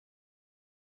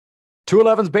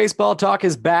211's Baseball Talk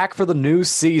is back for the new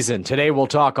season. Today we'll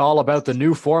talk all about the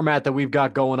new format that we've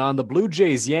got going on, the Blue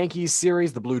Jays-Yankees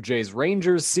series, the Blue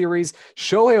Jays-Rangers series,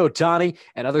 Shohei Ohtani,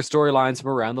 and other storylines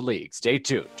from around the league. Stay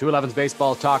tuned. 211's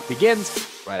Baseball Talk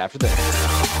begins right after this.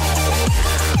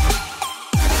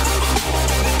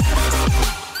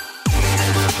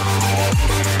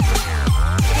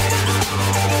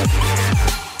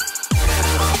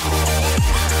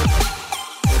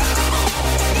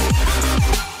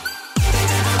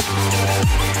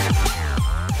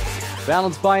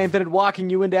 Balanced by Infinite, walking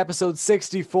you into episode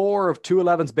 64 of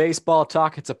 211's Baseball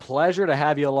Talk. It's a pleasure to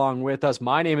have you along with us.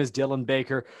 My name is Dylan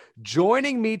Baker.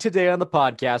 Joining me today on the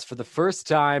podcast for the first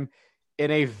time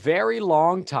in a very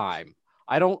long time.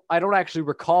 I don't actually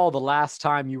recall the last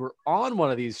time you were on one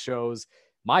of these shows.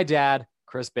 My dad,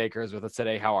 Chris Baker, is with us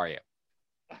today. How are you?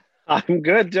 I'm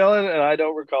good, Dylan, and I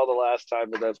don't recall the last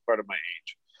time, but that's part of my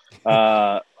age.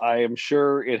 I am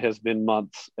sure it has been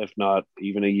months, if not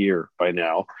even a year by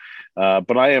now.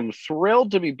 But I am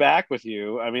thrilled to be back with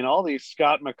you. I mean, all these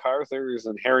Scott MacArthurs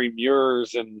and Harry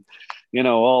Muirs and,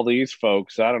 all these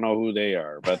folks, I don't know who they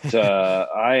are, but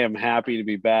I am happy to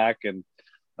be back and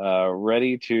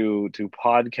ready to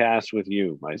podcast with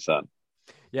you, my son.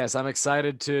 Yes, I'm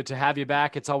excited to have you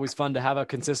back. It's always fun to have a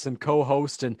consistent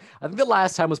co-host. And I think the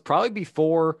last time was probably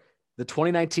before the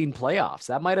 2019 playoffs.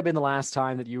 That might have been the last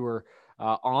time that you were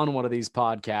on one of these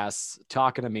podcasts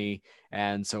talking to me.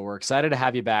 And so we're excited to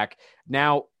have you back.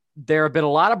 Now, there have been a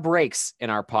lot of breaks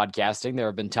in our podcasting. There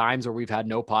have been times where we've had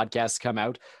no podcasts come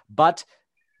out, but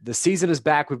the season is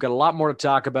back. We've got a lot more to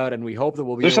talk about, and we hope that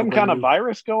we'll be. There's some kind of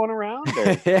virus going around?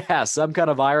 Yeah, some kind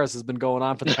of virus has been going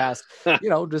on for the past,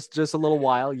 just a little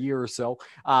while, year or so.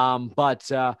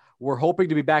 But we're hoping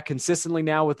to be back consistently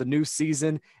now with the new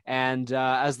season. And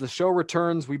as the show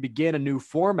returns, we begin a new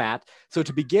format. So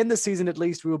to begin the season, at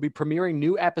least, we will be premiering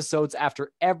new episodes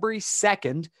after every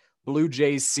second Blue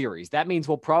Jays series. That means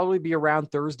we'll probably be around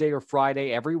Thursday or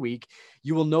Friday every week.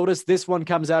 You will notice this one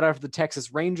comes out after the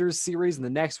Texas Rangers series, and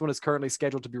the next one is currently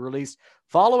scheduled to be released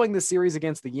following the series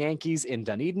against the Yankees in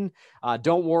Dunedin.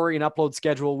 Don't worry, an upload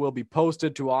schedule will be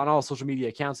posted on all social media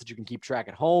accounts that you can keep track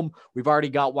at home. We've already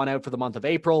got one out for the month of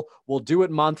April. We'll do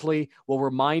it monthly. We'll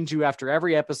remind you after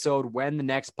every episode when the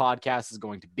next podcast is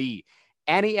going to be.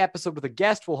 Any episode with a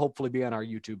guest will hopefully be on our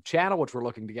YouTube channel, which we're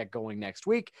looking to get going next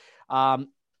week.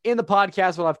 In the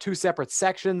podcast, we'll have two separate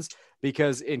sections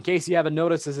because in case you haven't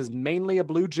noticed, this is mainly a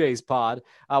Blue Jays pod.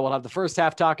 We'll have the first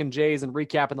half talking Jays and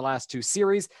recapping the last two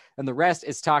series, and the rest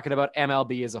is talking about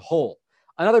MLB as a whole.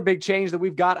 Another big change that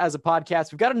we've got as a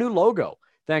podcast, we've got a new logo.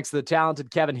 Thanks to the talented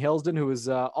Kevin Hilsden, who is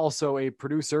also a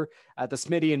producer at the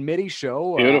Smitty and Mitty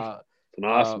show. Beautiful. It's an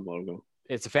awesome logo.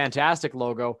 It's a fantastic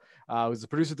logo. Who's the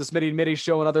producer of the Smitty and Mitty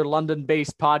show, another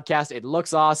London-based podcast. It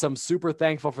looks awesome. Super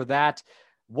thankful for that.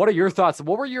 What are your thoughts?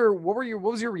 What was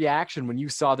your reaction when you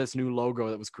saw this new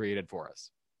logo that was created for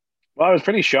us? Well, I was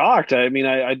pretty shocked. I mean,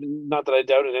 I not that I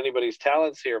doubted anybody's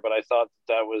talents here, but I thought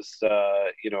that was,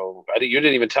 you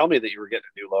didn't even tell me that you were getting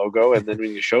a new logo. And then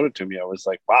when you showed it to me, I was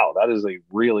like, wow, that is a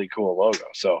really cool logo.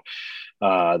 So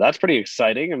that's pretty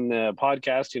exciting. And the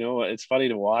podcast, it's funny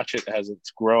to watch it as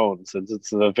it's grown since it's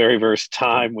the very first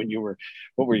time when you were,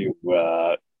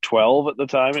 12 at the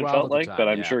time, it felt like, but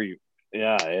I'm sure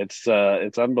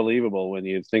it's unbelievable when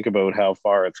you think about how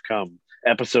far it's come.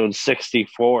 Episode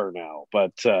 64 now,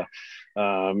 but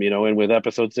and with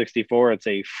episode 64, it's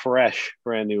a fresh,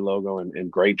 brand new logo,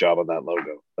 and great job on that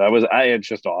logo. It's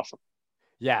just awesome.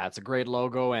 Yeah, it's a great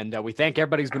logo, and we thank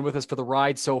everybody who's been with us for the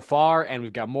ride so far, and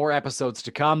we've got more episodes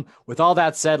to come. With all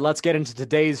that said, let's get into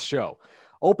today's show.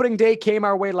 Opening day came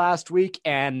our way last week,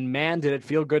 and man, did it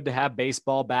feel good to have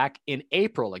baseball back in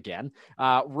April again.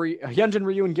 Hyunjin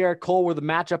Ryu and Garrett Cole were the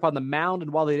matchup on the mound,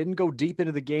 and while they didn't go deep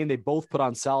into the game, they both put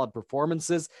on solid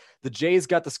performances. The Jays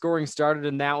got the scoring started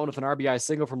in that one with an RBI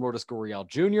single from Lourdes Gurriel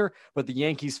Jr., but the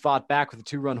Yankees fought back with a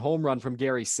two-run home run from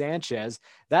Gary Sanchez.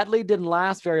 That lead didn't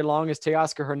last very long as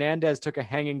Teoscar Hernandez took a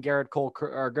hanging Garrett Cole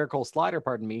slider,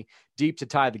 deep to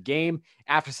tie the game.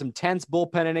 After some tense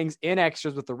bullpen innings in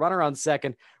extras with the runner on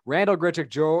second, Randall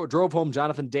Grichuk drove home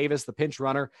Jonathan Davis, the pinch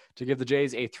runner, to give the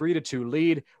Jays a 3-2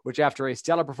 lead, which after a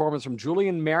stellar performance from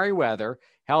Julian Merryweather,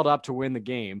 held up to win the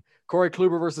game. Corey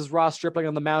Kluber versus Ross Stripling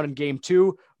on the mound in Game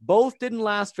 2. Both didn't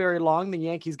last very long. The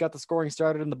Yankees got the scoring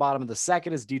started in the bottom of the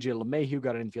second as DJ LeMahieu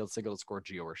got an infield single to score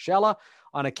Gio Urshela.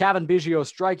 On a Kevin Biggio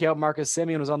strikeout, Marcus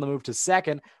Semien was on the move to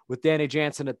second with Danny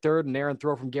Jansen at third. An errant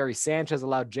throw from Gary Sanchez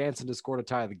allowed Jansen to score to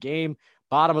tie the game.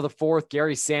 Bottom of the fourth,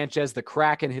 Gary Sanchez, the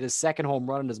Kraken, hit his second home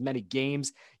run in as many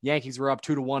games. Yankees were up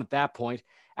 2-1 at that point.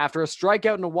 After a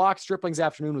strikeout and a walk, Stripling's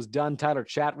afternoon was done. Tyler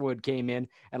Chatwood came in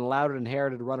and allowed an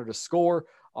inherited runner to score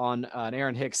on an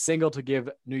Aaron Hicks single to give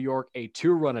New York a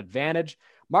 2-run advantage.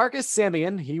 Marcus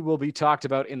Semien, he will be talked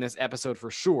about in this episode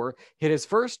for sure, hit his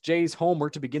first Jays homer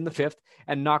to begin the fifth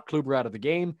and knocked Kluber out of the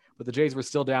game, but the Jays were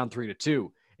still down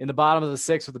 3-2. In the bottom of the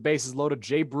sixth, with the bases loaded,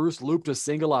 Jay Bruce looped a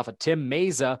single off of Tim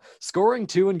Meza, scoring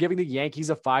 2 and giving the Yankees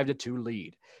a 5-2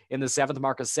 lead. In the seventh,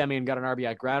 Marcus Semien got an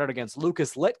RBI grounded against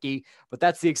Lucas Litke, but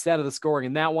that's the extent of the scoring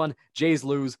in that one. Jays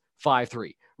lose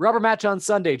 5-3. Rubber match on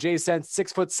Sunday. Jays sent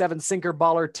 6'7" sinker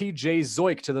baller TJ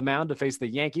Zoik to the mound to face the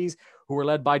Yankees, who were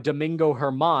led by Domingo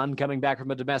Herman, coming back from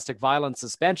a domestic violence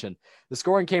suspension. The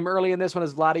scoring came early in this one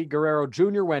as Vladdy Guerrero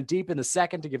Jr. went deep in the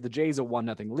second to give the Jays a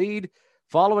 1-0 lead.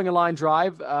 Following a line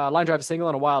drive single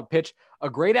and a wild pitch, a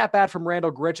great at-bat from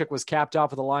Randal Grichuk was capped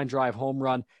off with a line drive home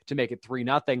run to make it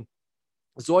 3-0.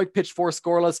 Zoik pitched 4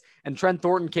 scoreless, and Trent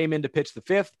Thornton came in to pitch the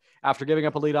fifth. After giving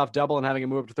up a leadoff double and having a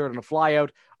move up to third on a flyout,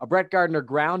 a Brett Gardner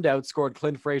ground out scored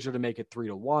Clint Frazier to make it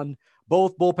 3-1.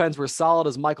 Both bullpens were solid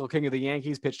as Michael King of the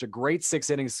Yankees pitched a great 6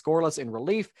 innings scoreless in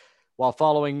relief, while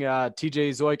following TJ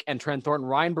Zoik and Trent Thornton,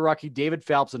 Ryan Baracchi, David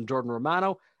Phelps, and Jordan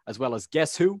Romano, as well as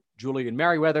guess who, Julian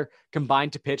Merryweather,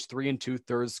 combined to pitch 3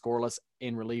 2/3 scoreless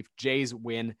in relief. Jays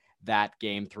win that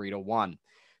game 3-1.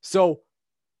 So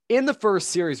in the first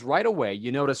series, right away,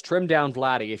 you noticed trim down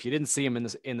Vladdy. If you didn't see him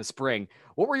in the spring,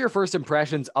 what were your first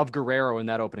impressions of Guerrero in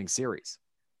that opening series?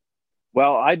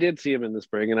 Well, I did see him in the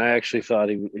spring, and I actually thought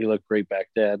he looked great back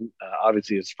then.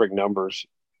 Obviously, his spring numbers,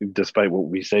 despite what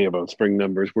we say about spring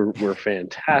numbers, were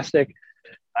fantastic.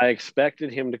 I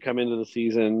expected him to come into the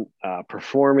season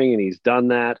performing, and he's done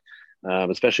that,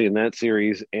 especially in that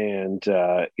series. And,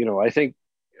 I think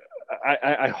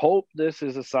I hope this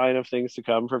is a sign of things to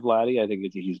come for Vladdy. I think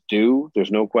he's due.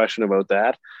 There's no question about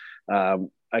that.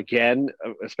 Again,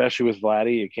 especially with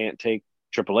Vladdy, you can't take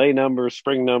AAA numbers,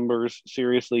 spring numbers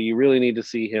seriously. You really need to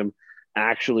see him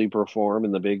actually perform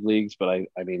in the big leagues. But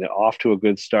I mean, off to a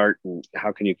good start. And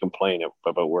how can you complain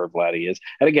about where Vladdy is?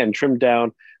 And again, trimmed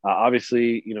down.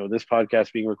 Obviously, this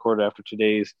podcast being recorded after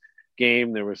today's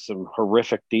game, there was some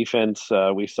horrific defense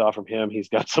we saw from him. He's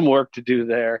got some work to do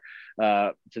there.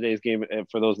 Today's game,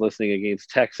 for those listening, against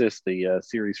Texas, the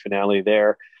series finale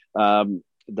there,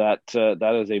 that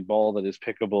is a ball that is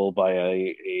pickable by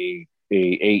a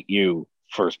 8U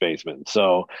first baseman.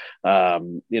 So,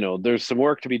 there's some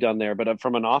work to be done there. But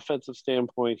from an offensive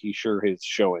standpoint, he sure is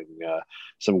showing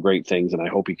some great things, and I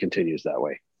hope he continues that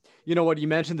way. You know what? You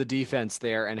mentioned the defense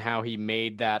there and how he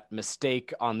made that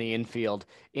mistake on the infield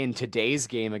in today's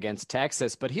game against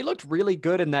Texas, but he looked really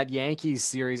good in that Yankees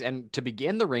series and to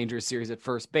begin the Rangers series at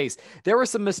first base. There were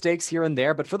some mistakes here and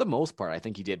there, but for the most part, I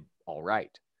think he did all right.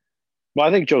 Well,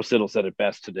 I think Joe Siddall said it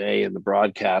best today in the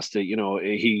broadcast.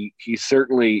 He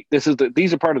certainly,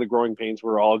 these are part of the growing pains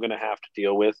we're all going to have to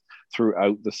deal with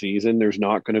throughout the season. There's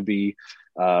not going to be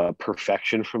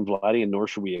perfection from Vladdy, and nor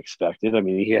should we expect it. I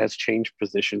mean, he has changed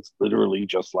positions literally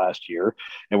just last year,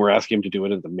 and we're asking him to do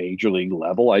it at the major league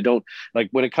level. I don't like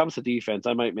when it comes to defense,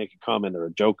 I might make a comment or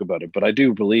a joke about it, but I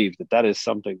do believe that is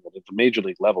something that at the major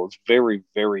league level is very,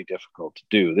 very difficult to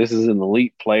do. This is an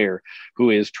elite player who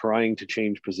is trying to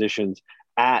change positions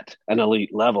at an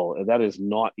elite level, and that is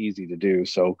not easy to do.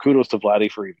 So kudos to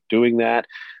Vladdy for doing that.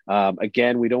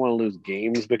 Again, we don't want to lose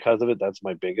games because of it. That's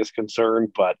my biggest concern.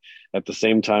 But at the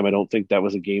same time, I don't think that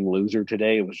was a game loser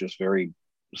today. It was just very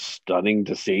stunning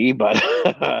to see. But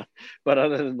but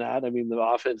other than that, I mean, the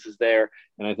offense is there.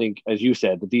 And I think, as you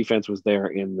said, the defense was there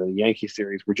in the Yankee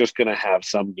series. We're just going to have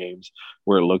some games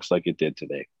where it looks like it did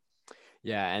today.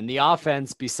 Yeah, and the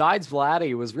offense, besides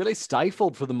Vladdy, was really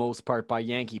stifled for the most part by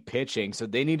Yankee pitching, so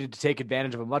they needed to take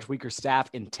advantage of a much weaker staff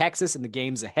in Texas in the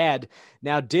games ahead.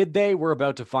 Now, did they? We're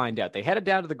about to find out. They headed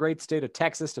down to the great state of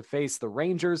Texas to face the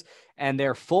Rangers and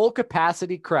their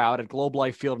full-capacity crowd at Globe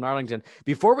Life Field in Arlington.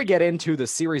 Before we get into the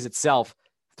series itself,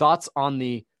 thoughts on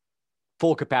the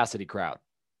full-capacity crowd?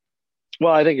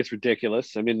 Well, I think it's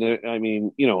ridiculous. I mean,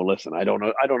 listen, I don't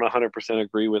 100%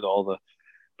 agree with all the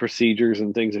procedures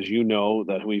and things, as you know,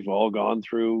 that we've all gone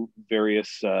through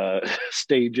various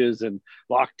stages and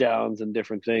lockdowns and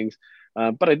different things.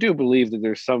 But I do believe that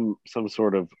there's some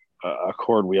sort of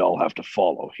accord we all have to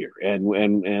follow here.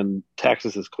 And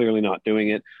Texas is clearly not doing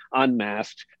it.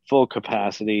 Unmasked, full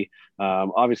capacity.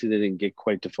 Obviously, they didn't get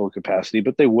quite to full capacity,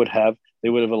 but they would have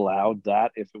allowed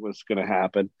that if it was going to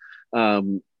happen.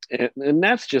 And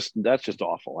that's just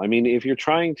awful. I mean, if you're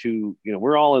trying to,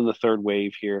 we're all in the third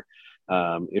wave here.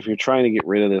 If you're trying to get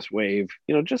rid of this wave,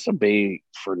 just obey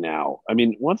for now. I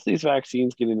mean, once these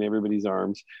vaccines get in everybody's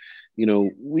arms,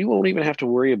 we won't even have to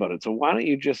worry about it. So why don't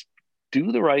you just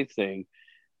do the right thing,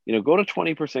 go to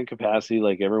 20% capacity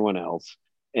like everyone else,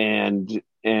 and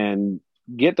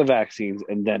get the vaccines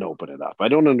and then open it up. I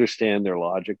don't understand their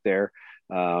logic there.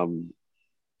 Um,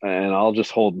 and I'll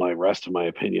just hold my rest of my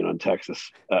opinion on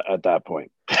Texas at that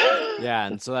point. Yeah,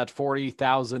 and so that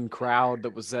 40,000 crowd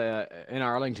that was in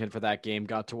Arlington for that game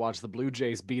got to watch the Blue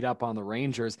Jays beat up on the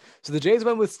Rangers. So the Jays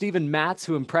went with Steven Matz,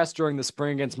 who impressed during the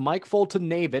spring, against Mike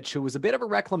Foltynewicz, who was a bit of a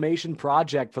reclamation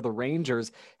project for the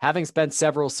Rangers, having spent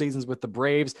several seasons with the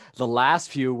Braves, the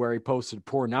last few where he posted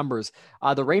poor numbers.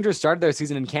 The Rangers started their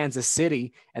season in Kansas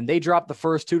City, and they dropped the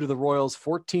first two to the Royals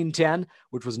 14-10,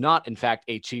 which was not, in fact,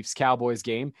 a Chiefs-Cowboys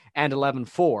game, and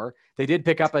 11-4. They did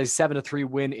pick up a 7-3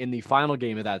 win in the final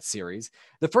game of that series.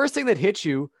 The first thing that hit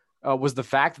you was the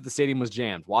fact that the stadium was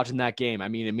jammed. Watching that game, I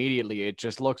mean, immediately it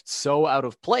just looked so out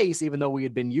of place, even though we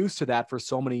had been used to that for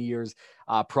so many years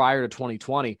prior to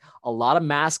 2020. A lot of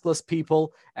maskless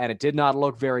people, and it did not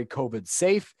look very COVID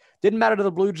safe. Didn't matter to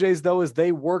the Blue Jays, though, as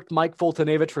they worked Mike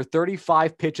Foltynewicz for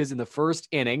 35 pitches in the first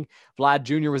inning. Vlad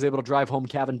Jr. was able to drive home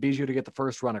Cavan Biggio to get the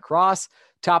first run across.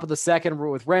 Top of the second,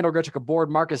 with Randal Grichuk aboard,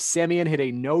 Marcus Semien hit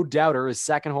a no-doubter, his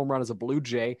second home run as a Blue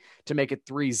Jay, to make it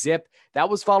 3-zip. That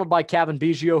was followed by Cavan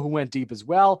Biggio, who went deep as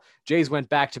well. Jays went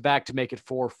back-to-back to make it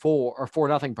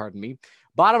 4-0, pardon me.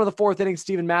 Bottom of the fourth inning,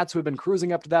 Steven Matz, who had been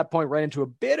cruising up to that point, ran into a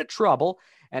bit of trouble,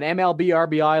 and MLB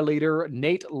RBI leader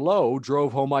Nate Lowe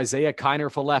drove home Isaiah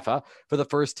Kiner-Falefa for the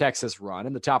first Texas run.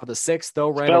 In the top of the sixth, though,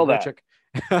 Randal Grichuk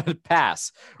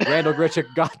pass. Randal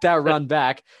Grichuk got that run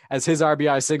back as his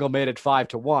RBI single made it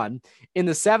 5-1. In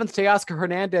the seventh, Teoscar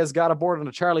Hernandez got aboard on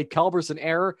a Charlie Culberson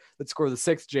error that scored the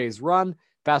sixth Jays run.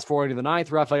 Fast forward to the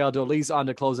ninth, Rafael Dolis on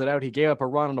to close it out. He gave up a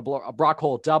run on a Brock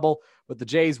Holt double, but the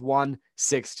Jays won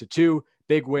 6-2.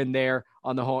 Big win there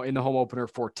in the home opener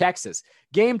for Texas.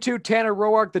 Game 2, Tanner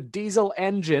Roark, the diesel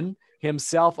engine,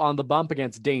 himself on the bump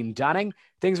against Dane Dunning.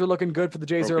 Things were looking good for the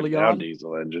Jays early on.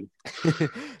 Diesel engine.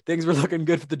 Things were looking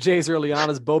good for the Jays early on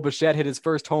as Bo Bichette hit his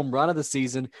first home run of the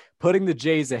season, putting the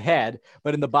Jays ahead.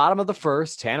 But in the bottom of the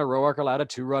first, Tanner Roark allowed a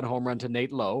 2-run home run to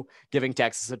Nate Lowe, giving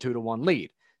Texas a 2-1 lead.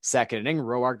 Second inning,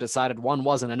 Roark decided one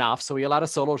wasn't enough, so he allowed a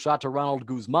solo shot to Ronald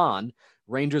Guzman.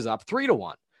 Rangers up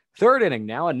 3-1. Third inning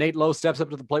now, and Nate Lowe steps up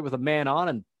to the plate with a man on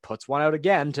and puts one out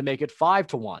again to make it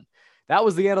 5-1. That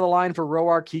was the end of the line for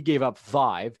Roark. He gave up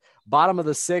 5. Bottom of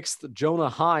the sixth, Jonah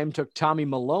Heim took Tommy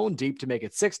Malone deep to make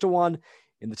it 6-1.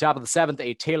 In the top of the seventh,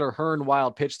 a Taylor Hearn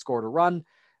wild pitch scored a run.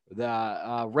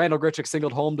 The Randal Grichuk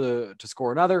singled home to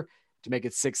score another to make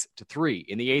it 6-3.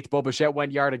 In the eighth, Bo Bichette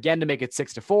went yard again to make it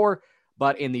 6-4.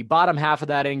 But in the bottom half of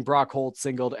that inning, Brock Holt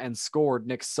singled and scored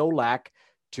Nick Solak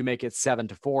to make it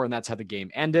 7-4, and that's how the game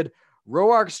ended.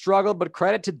 Roark struggled, but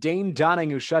credit to Dane Dunning,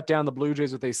 who shut down the Blue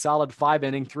Jays with a solid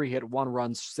 5-inning, 3-hit,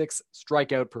 1-run,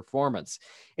 6-strikeout performance.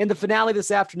 In the finale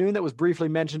this afternoon that was briefly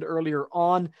mentioned earlier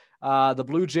on, the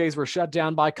Blue Jays were shut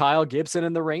down by Kyle Gibson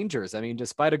and the Rangers. I mean,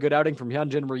 despite a good outing from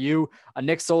Hyunjin Ryu, a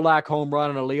Nick Solak home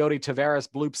run, and a Leody Taveras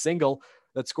bloop single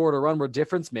that scored a run were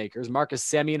difference makers. Marcus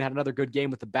Semien had another good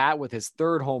game with the bat with his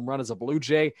third home run as a Blue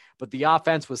Jay, but the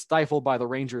offense was stifled by the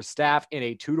Rangers staff in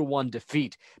a 2-1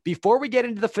 defeat. Before we get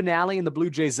into the finale and the Blue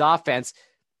Jays offense,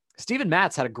 Steven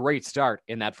Matz had a great start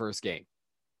in that first game.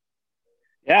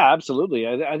 Yeah, absolutely.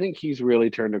 I think he's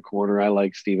really turned a corner. I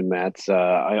like Steven Matz.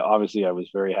 I was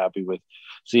very happy with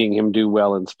seeing him do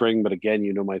well in spring. But again,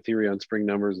 my theory on spring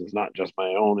numbers is not just my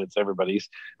own; it's everybody's.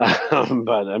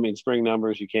 But I mean, spring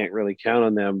numbers, you can't really count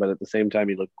on them. But at the same time,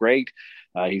 he looked great.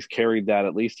 He's carried that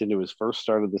at least into his first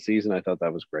start of the season. I thought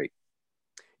that was great.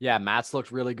 Yeah, Matz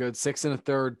looked really good. 6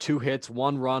 1/3, 2 hits,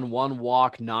 1 run, 1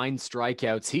 walk, 9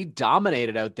 strikeouts. He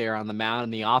dominated out there on the mound,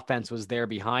 and the offense was there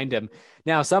behind him.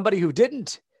 Now, somebody who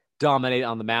didn't dominate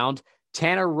on the mound,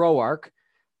 Tanner Roark.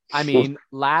 I mean,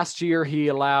 last year he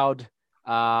allowed,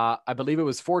 I believe it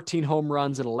was 14 home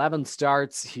runs and 11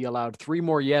 starts. He allowed 3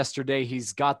 more yesterday.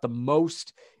 He's got the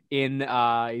most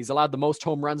he's allowed the most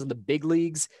home runs in the big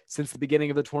leagues since the beginning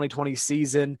of the 2020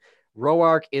 season.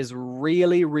 Roark is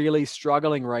really, really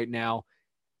struggling right now.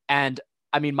 And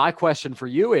I mean, my question for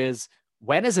you is,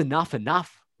 when is enough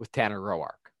with Tanner Roark?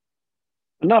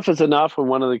 Enough is enough when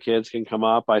one of the kids can come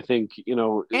up. I think,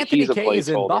 Anthony Kay is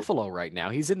in Buffalo right now.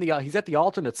 He's at the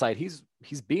alternate site. He's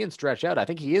being stretched out. I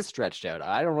think he is stretched out.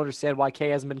 I don't understand why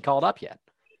Kay hasn't been called up yet.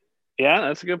 Yeah,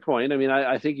 that's a good point. I mean,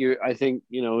 I think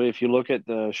if you look at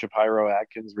the Shapiro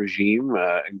Atkins regime,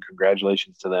 and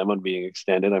congratulations to them on being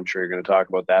extended. I'm sure you're going to talk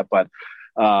about that,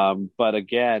 but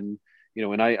again,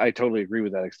 and I totally agree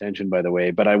with that extension, by the way.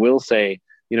 But I will say,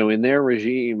 in their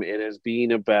regime, it has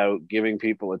been about giving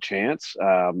people a chance.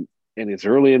 and it's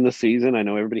early in the season. I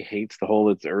know everybody hates the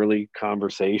whole it's early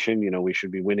conversation. We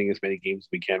should be winning as many games as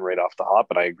we can right off the hop,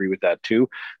 but I agree with that too.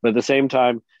 But at the same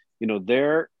time,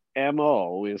 their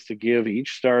MO is to give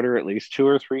each starter at least 2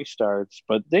 or 3 starts,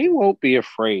 but they won't be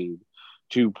afraid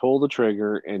to pull the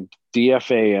trigger and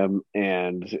DFA him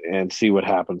and see what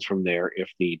happens from there if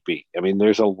need be. I mean,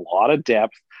 there's a lot of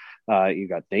depth. You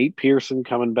got Nate Pearson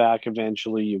coming back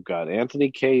eventually. You've got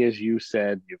Anthony Kay, as you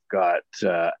said. You've got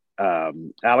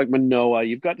Alek Manoah.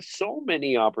 You've got so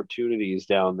many opportunities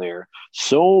down there,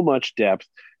 so much depth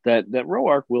that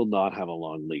Roark will not have a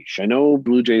long leash. I know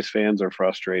Blue Jays fans are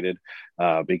frustrated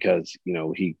because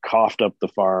he coughed up the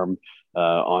farm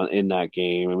in that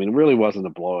game. I mean, it really wasn't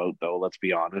a blowout, though. Let's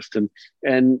be honest,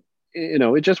 and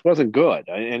it just wasn't good.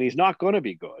 And he's not going to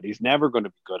be good. He's never going to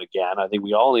be good again. I think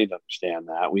we all need to understand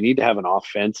that. We need to have an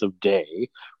offensive day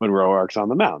when Roark's on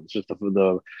the mound. It's just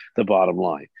the bottom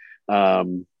line.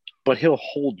 But he'll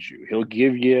hold you. He'll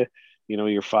give you,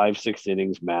 your 5-6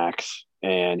 innings max,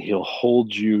 and he'll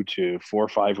hold you to 4 or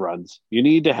 5 runs. You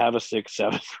need to have a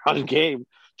 6-7 run game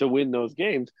to win those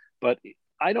games. But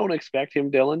I don't expect him,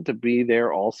 Dylan, to be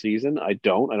there all season. I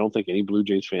don't think any Blue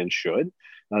Jays fan should.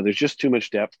 There's just too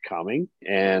much depth coming,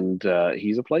 and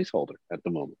he's a placeholder at the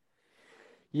moment.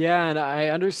 Yeah, and I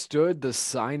understood the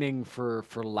signing for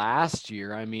last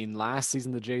year. I mean, last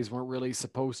season the Jays weren't really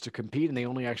supposed to compete, and they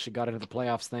only actually got into the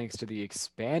playoffs thanks to the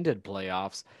expanded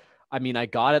playoffs. I mean, I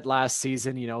got it last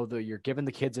season. You're giving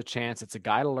the kids a chance. It's a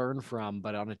guy to learn from,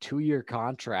 but on a 2-year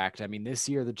contract. I mean, this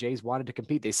year the Jays wanted to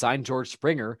compete. They signed George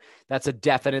Springer. That's a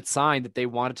definite sign that they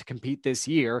wanted to compete this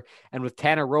year. And with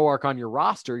Tanner Roark on your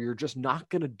roster, you're just not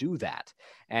going to do that.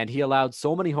 And he allowed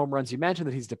so many home runs. You mentioned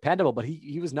that he's dependable, but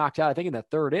he was knocked out, I think, in the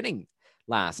 3rd inning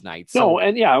last night. No,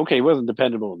 and yeah, okay, he wasn't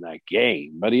dependable in that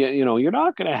game, but you're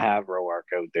not going to have Roark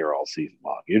out there all season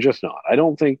long. You're just not. I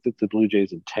don't think that the Blue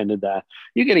Jays intended that.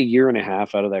 You get a year and a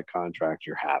half out of that contract,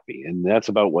 you're happy, and that's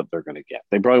about what they're going to get.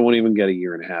 They probably won't even get a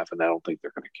year and a half, and I don't think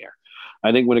they're going to care.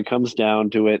 I think when it comes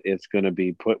down to it, it's going to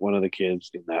be put one of the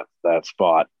kids in that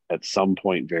spot at some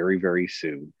point very, very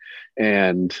soon,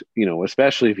 and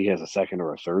especially if he has a second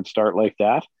or a third start like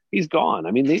that. He's gone.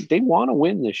 I mean, they want to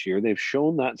win this year. They've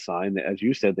shown that sign. As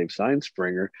you said, they've signed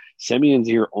Springer. Semien's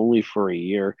here only for a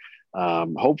year,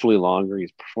 hopefully longer.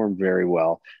 He's performed very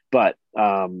well, but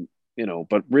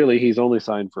but really he's only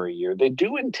signed for a year. They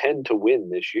do intend to win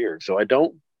this year, so I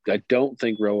don't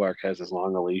think Roark has as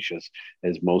long a leash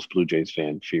as most Blue Jays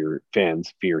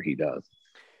fans fear he does.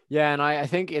 Yeah, and I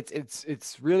think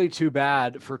it's really too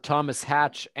bad for Thomas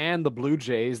Hatch and the Blue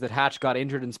Jays that Hatch got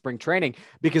injured in spring training,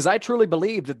 because I truly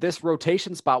believe that this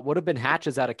rotation spot would have been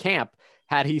Hatch's out of camp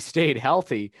had he stayed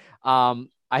healthy.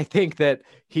 I think that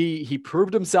he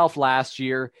proved himself last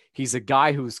year. He's a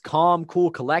guy who's calm,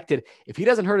 cool, collected. If he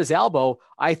doesn't hurt his elbow,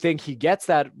 I think he gets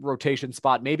that rotation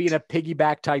spot, maybe in a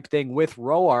piggyback type thing with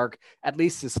Roark, at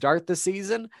least to start the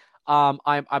season. I'm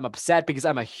upset because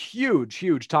I'm a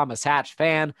huge Thomas Hatch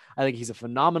fan. I think he's a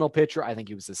phenomenal pitcher. I think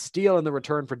he was a steal in the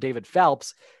return for David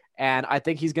Phelps. And I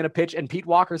think he's going to pitch. And Pete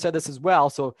Walker said this as well,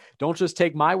 so don't just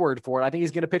take my word for it. I think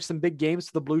he's going to pitch some big games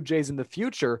to the Blue Jays in the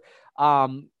future.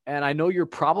 And I know you're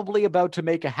probably about to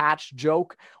make a Hatch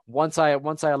joke once I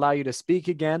allow you to speak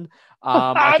again.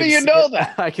 How do you know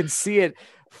that? I can see it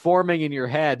forming in your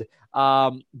head.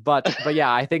 But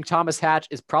yeah, I think Thomas Hatch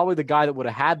is probably the guy that would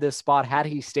have had this spot had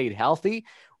he stayed healthy.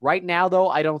 Right now, though,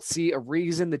 I don't see a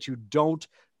reason that you don't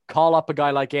call up a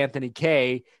guy like Anthony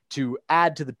Kay to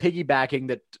add to the piggybacking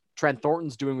that Trent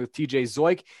Thornton's doing with TJ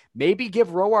Zeuch. Maybe give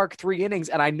Roark 3 innings.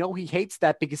 And I know he hates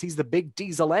that because he's the big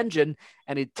diesel engine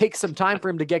and it takes some time for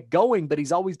him to get going, but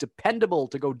he's always dependable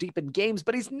to go deep in games,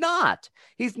 but he's not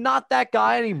that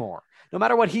guy anymore. No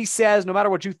matter what he says, no matter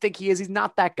what you think he is, he's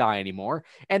not that guy anymore.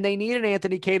 And they need an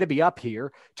Anthony Kay to be up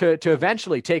here to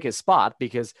eventually take his spot,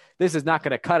 because this is not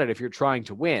going to cut it if you're trying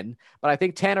to win. But I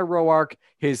think Tanner Roark,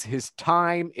 his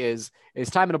time in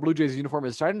a Blue Jays uniform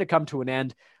is starting to come to an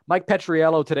end. Mike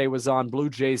Petriello today was on Blue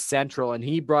Jays Central, and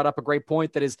he brought up a great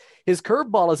point that his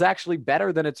curveball is actually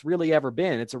better than it's really ever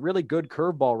been. It's a really good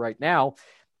curveball right now.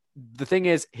 The thing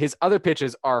is, his other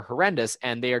pitches are horrendous,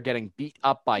 and they are getting beat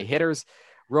up by hitters.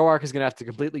 Roark is going to have to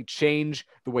completely change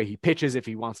the way he pitches if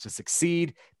he wants to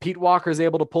succeed. Pete Walker is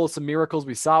able to pull some miracles.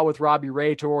 We saw it with Robbie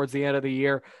Ray towards the end of the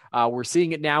year. We're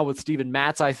seeing it now with Steven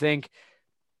Matz, I think.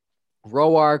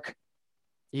 Roark,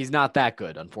 he's not that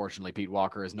good. Unfortunately, Pete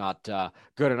Walker is not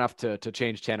good enough to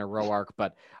change Tanner Roark,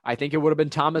 but I think it would have been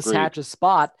Thomas Hatch's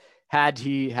spot had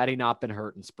he not been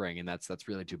hurt in spring, and that's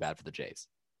really too bad for the Jays.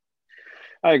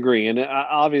 I agree, and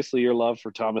obviously your love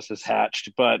for Thomas has hatched,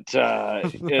 but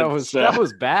that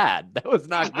was bad. That was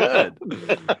not good.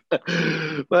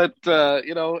 But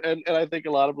and I think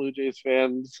a lot of Blue Jays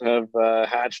fans have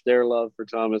hatched their love for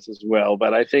Thomas as well.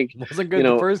 But I think wasn't good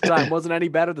the first time, wasn't any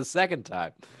better the second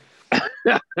time.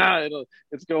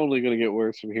 It's only going to get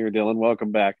worse from here, Dylan.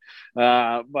 Welcome back.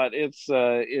 But it's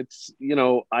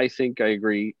I think I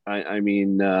agree. I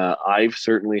mean, I've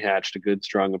certainly hatched a good,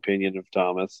 strong opinion of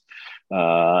Thomas.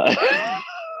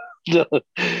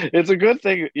 It's a good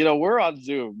thing, we're on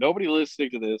Zoom. Nobody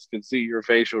listening to this can see your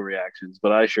facial reactions,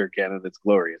 but I sure can, and it's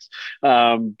glorious.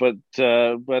 But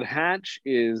Hatch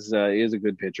is a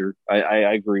good pitcher.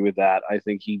 I agree with that. I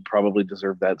think he probably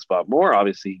deserved that spot more.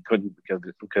 Obviously, he couldn't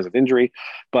because of injury,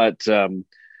 but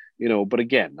but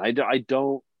again, I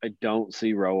don't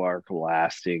see Roark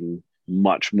lasting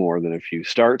much more than a few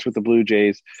starts with the Blue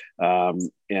Jays,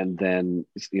 and then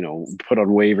put on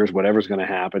waivers, whatever's going to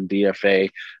happen, DFA,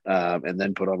 and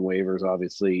then put on waivers.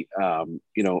 Obviously,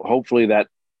 hopefully that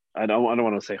I don't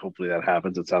want to say hopefully that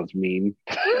happens. It sounds mean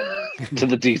to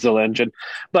the diesel engine,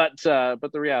 but the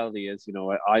reality is,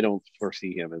 I don't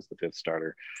foresee him as the fifth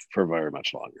starter for very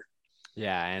much longer.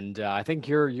 Yeah, and I think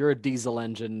you're a diesel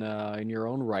engine in your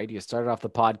own right. You started off the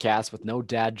podcast with no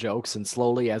dad jokes, and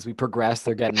slowly as we progress,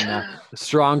 they're getting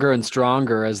stronger and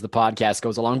stronger as the podcast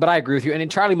goes along. But I agree with you. And in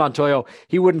Charlie Montoyo,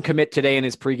 he wouldn't commit today in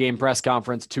his pregame press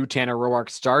conference to Tanner Roark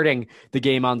starting the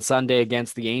game on Sunday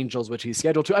against the Angels, which he's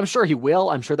scheduled to. I'm sure he will.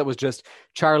 I'm sure that was just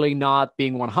Charlie not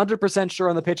being 100% sure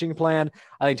on the pitching plan.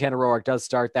 I think Tanner Roark does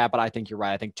start that, but I think you're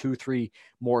right. I think 2-3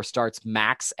 more starts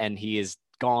max, and he is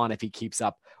gone if he keeps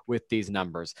up with these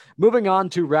numbers. Moving on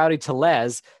to Rowdy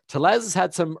Tellez. Tellez has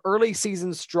had some early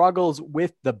season struggles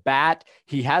with the bat.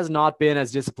 He has not been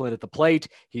as disciplined at the plate.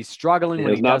 He's struggling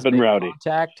when he does make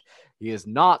contact. He has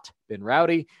not been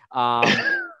rowdy.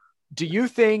 Do you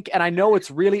think, and I know it's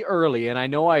really early, and I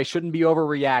know I shouldn't be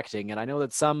overreacting, and I know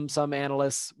that some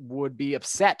analysts would be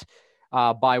upset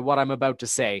by what I'm about to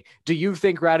say. Do you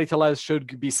think Rowdy Tellez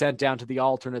should be sent down to the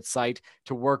alternate site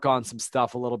to work on some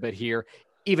stuff a little bit here,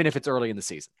 even if it's early in the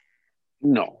season?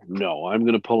 No, I'm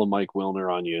going to pull a Mike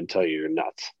Wilner on you and tell you you're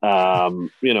nuts.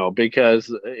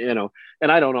 Because,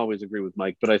 and I don't always agree with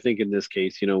Mike, but I think in this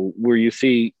case, where you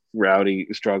see Rowdy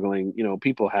struggling,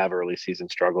 people have early season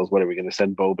struggles. What are we going to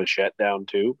send Bo Bichette down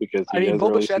to? Because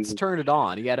Bo Bichette's turned it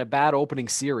on. He had a bad opening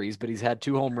series, but he's had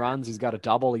 2 home runs. He's got a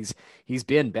double. He's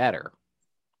been better.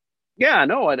 Yeah,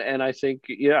 no, and I think,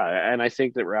 and I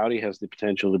think that Rowdy has the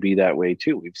potential to be that way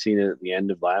too. We've seen it at the end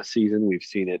of last season. We've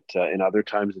seen it in other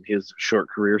times in his short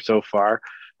career so far.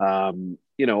 I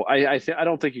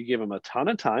don't think you give him a ton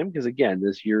of time because, again,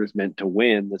 this year is meant to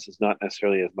win. This is not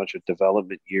necessarily as much a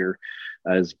development year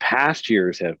as past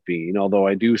years have been, although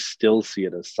I do still see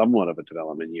it as somewhat of a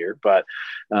development year. But,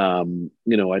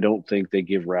 I don't think they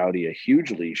give Rowdy a huge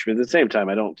leash. But at the same time,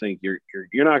 I don't think you're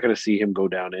not going to see him go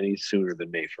down any sooner than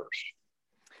May 1st.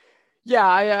 Yeah,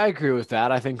 I agree with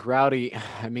that. I think Rowdy,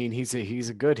 he's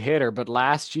a good hitter, but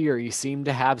last year he seemed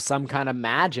to have some kind of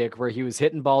magic where he was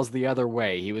hitting balls the other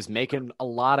way. He was making a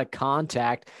lot of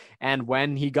contact, and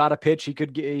when he got a pitch he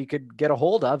could get a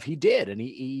hold of, he did, and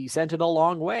he sent it a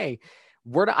long way.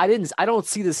 I don't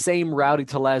see the same Rowdy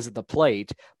Tellez at the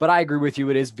plate, but I agree with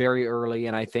you. It is very early,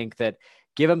 and I think that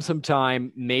give him some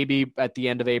time, maybe at the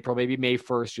end of April, maybe May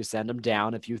 1st, you send him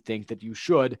down if you think that you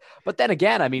should. But then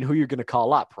again, who you're going to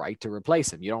call up, right, to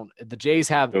replace him? The Jays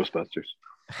have Ghostbusters.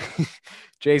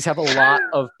 Jays have a lot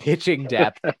of pitching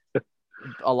depth,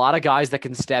 a lot of guys that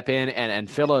can step in and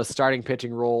fill a starting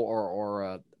pitching role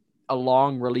or a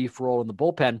long relief role in the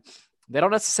bullpen. They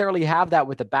don't necessarily have that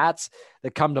with the bats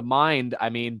that come to mind.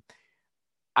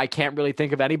 I can't really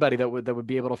think of anybody that would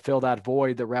be able to fill that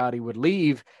void that Rowdy would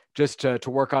leave just to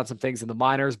work on some things in the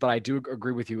minors, but I do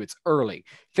agree with you. It's early.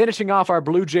 Finishing off our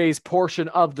Blue Jays portion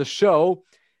of the show,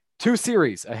 2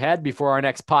 series ahead before our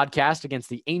next podcast against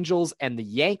the Angels and the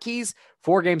Yankees.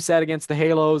 4-game set against the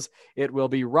Halos. It will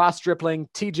be Ross Stripling,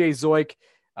 TJ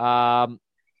Zeuch,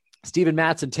 Steven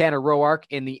Matz and Tanner Roark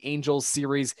in the Angels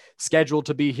series, scheduled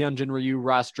to be Hyunjin Ryu,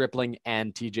 Ross Stripling,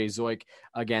 and TJ Zeuch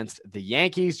against the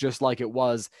Yankees, just like it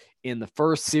was in the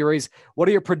first series. What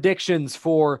are your predictions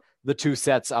for the 2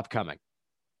 sets upcoming?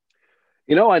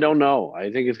 I don't know.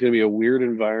 I think it's going to be a weird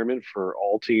environment for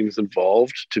all teams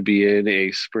involved to be in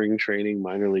a spring training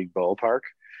minor league ballpark.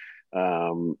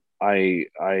 I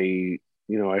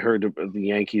heard the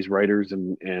Yankees writers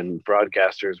and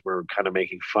broadcasters were kind of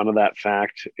making fun of that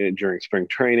fact during spring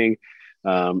training,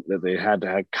 that they had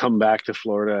to come back to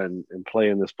Florida and play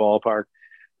in this ballpark.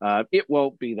 It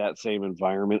won't be that same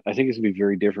environment. I think it's going to be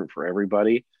very different for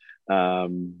everybody.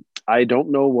 I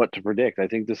don't know what to predict. I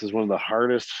think this is one of the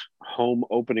hardest home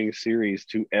opening series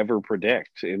to ever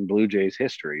predict in Blue Jays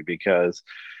history because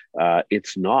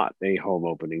it's not a home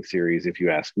opening series, if you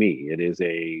ask me. It is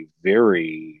a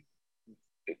very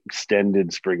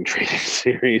extended spring training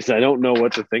series. I don't know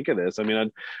what to think of this. I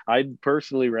mean, I'd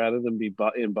personally rather than be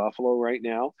in Buffalo right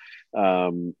now.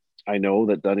 I know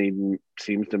that Dunedin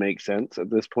seems to make sense at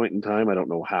this point in time. I don't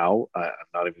know how. I'm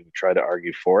not even going to try to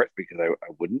argue for it because I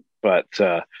wouldn't. But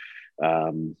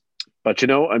you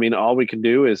know, I mean, all we can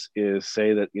do is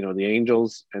say that you know the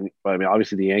Angels and I mean,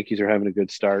 obviously the Yankees are having a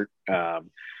good start.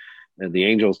 And the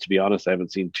Angels, to be honest, I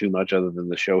haven't seen too much other than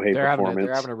the Shohei performance.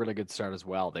 They're having a really good start as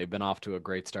well. They've been off to a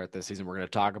great start this season. We're going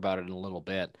to talk about it in a little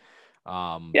bit.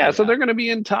 So they're going to be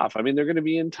in tough. I mean, they're going to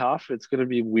be in tough. It's going to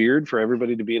be weird for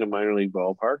everybody to be in a minor league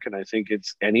ballpark, and I think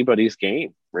it's anybody's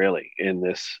game really in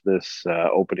this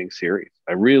opening series.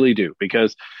 I really do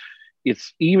because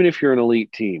it's even if you're an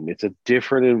elite team, it's a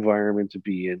different environment to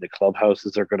be in. The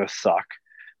clubhouses are going to suck.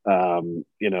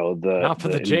 You know, not for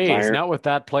the Jays, not with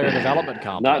that player development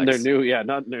complex. Not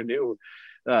in their new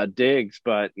digs,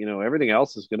 but you know, everything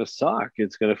else is going to suck.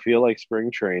 It's going to feel like spring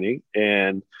training,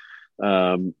 and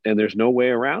there's no way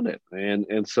around it.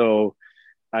 And so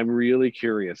I'm really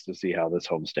curious to see how this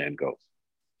homestand goes.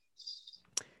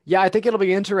 Yeah, I think it'll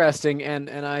be interesting, and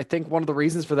I think one of the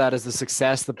reasons for that is the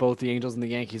success that both the Angels and the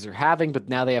Yankees are having, but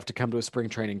now they have to come to a spring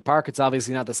training park. It's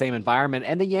obviously not the same environment,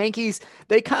 and the Yankees,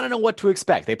 they kind of know what to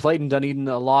expect. They played in Dunedin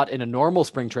a lot in a normal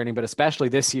spring training, but especially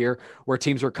this year where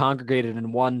teams were congregated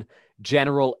in one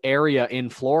general area in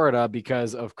Florida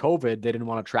because of COVID. They didn't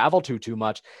want to travel too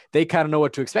much. They kind of know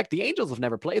what to expect. The Angels have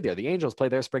never played there. The Angels play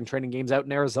their spring training games out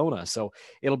in Arizona, so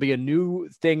it'll be a new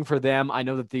thing for them. I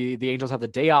know that the Angels have the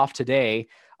day off today,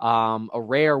 a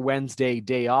rare Wednesday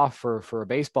day off for a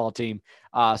baseball team.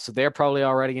 So they're probably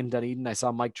already in Dunedin. I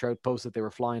saw Mike Trout post that they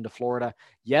were flying to Florida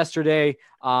yesterday.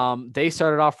 They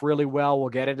started off really well. We'll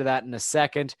get into that in a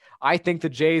second. I think the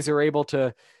Jays are able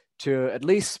to at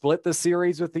least split the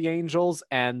series with the Angels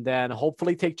and then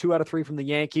hopefully take 2 out of 3 from the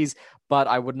Yankees. But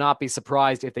I would not be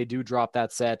surprised if they do drop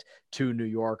that set to New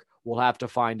York. We'll have to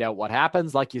find out what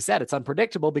happens. Like you said, it's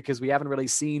unpredictable because we haven't really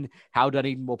seen how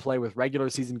Dunedin will play with regular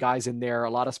season guys in there. A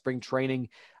lot of spring training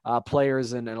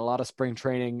players and a lot of spring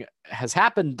training has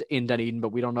happened in Dunedin,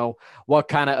 but we don't know what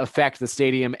kind of effect the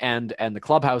stadium and the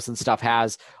clubhouse and stuff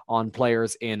has on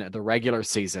players in the regular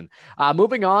season.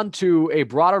 Moving on to a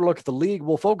broader look at the league,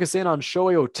 we'll focus in on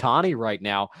Shohei Ohtani right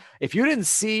now. If you didn't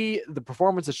see the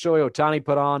performance that Shohei Ohtani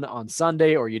put on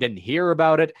Sunday, or you didn't hear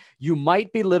about it, you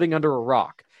might be living under a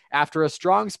rock. After a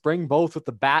strong spring, both with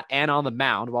the bat and on the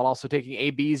mound, while also taking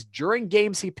ABs during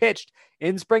games he pitched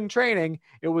in spring training,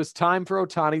 it was time for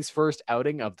Ohtani's first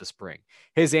outing of the spring.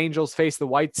 His Angels faced the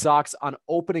White Sox on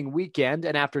opening weekend,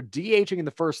 and after DHing in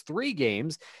the first 3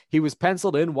 games, he was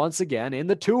penciled in once again in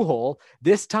the 2-hole,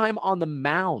 this time on the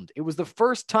mound. It was the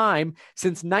first time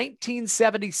since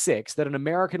 1976 that an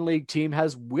American League team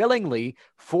has willingly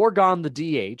foregone the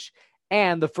DH,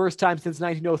 and the first time since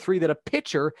 1903 that a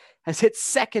pitcher has hit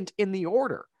second in the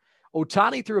order.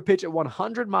 Ohtani threw a pitch at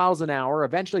 100 miles an hour,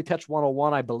 eventually touched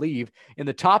 101, I believe, in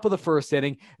the top of the first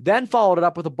inning, then followed it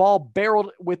up with a ball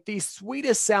barreled with the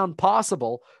sweetest sound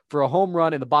possible for a home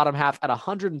run in the bottom half at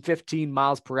 115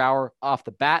 miles per hour off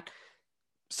the bat.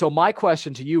 So my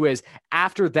question to you is,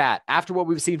 after that, after what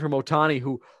we've seen from Ohtani,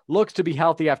 who looks to be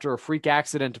healthy after a freak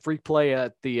play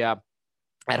at the at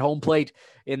home plate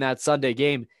in that Sunday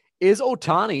game, is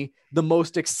Ohtani the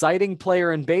most exciting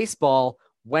player in baseball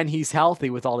when he's healthy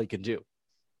with all he can do?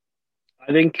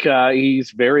 I think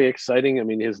he's very exciting. I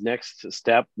mean, his next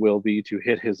step will be to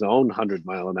hit his own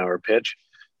 100-mile-an-hour pitch,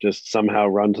 just somehow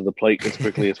run to the plate as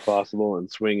quickly as possible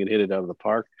and swing and hit it out of the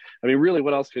park. I mean, really,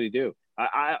 what else could he do?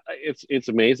 It's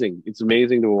amazing. It's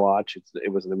amazing to watch.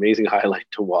 It was an amazing highlight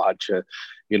to watch,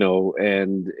 you know,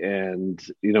 and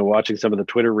you know, watching some of the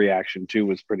Twitter reaction too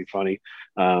was pretty funny.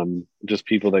 Just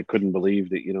people that couldn't believe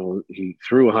that, you know, he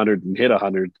threw 100 and hit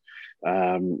 100.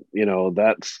 You know,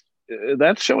 that's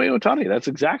Shohei Ohtani. That's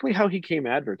exactly how he came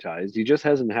advertised. He just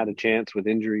hasn't had a chance with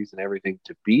injuries and everything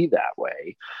to be that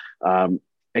way.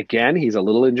 Again, he's a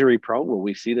little injury prone. Will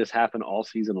we see this happen all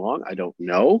season long? I don't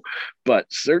know, but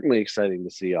certainly exciting to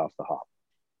see off the hop.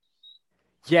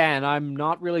 Yeah, and I'm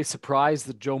not really surprised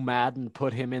that Joe Madden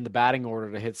put him in the batting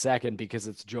order to hit second because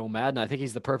it's Joe Madden. I think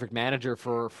he's the perfect manager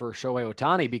for Shohei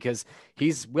Ohtani because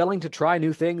he's willing to try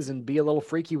new things and be a little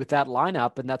freaky with that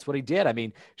lineup, and that's what he did. I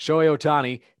mean, Shohei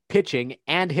Ohtani pitching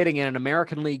and hitting in an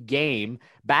American League game,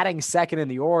 batting second in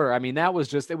the order. I mean, that was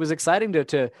just, it was exciting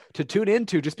to tune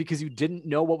into just because you didn't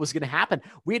know what was going to happen.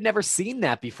 We had never seen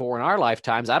that before in our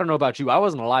lifetimes. I don't know about you. I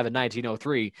wasn't alive in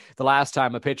 1903, the last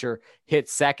time a pitcher hit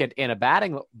second in a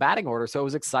batting order. So it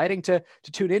was exciting to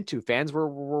tune into. Fans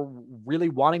were really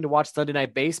wanting to watch Sunday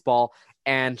Night Baseball.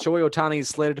 And Shohei Ohtani is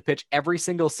slated to pitch every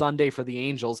single Sunday for the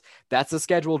Angels. That's the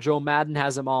schedule Joe Madden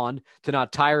has him on to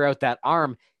not tire out that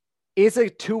arm. Is a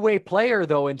two-way player,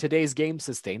 though, in today's game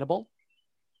sustainable?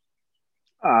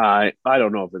 I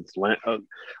don't know if it's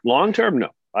long-term. No,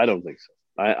 I don't think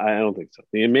so. I don't think so.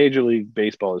 The Major League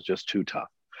Baseball is just too tough.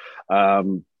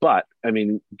 But, I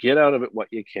mean, get out of it what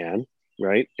you can,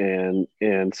 right? And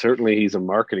certainly he's a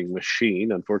marketing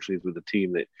machine. Unfortunately, he's with a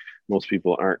team that most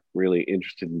people aren't really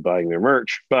interested in buying their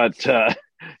merch. But, yeah,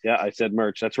 I said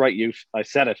merch. That's right, youth. I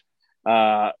said it.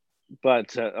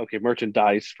 But okay,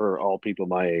 merchandise for all people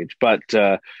my age. But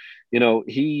you know,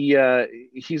 he's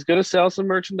going to sell some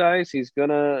merchandise. He's going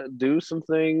to do some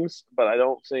things, but I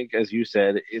don't think, as you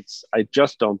said, I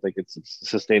just don't think it's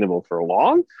sustainable for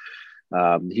long.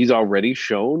 He's already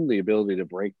shown the ability to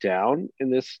break down in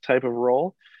this type of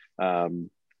role.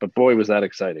 But boy, was that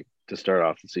exciting to start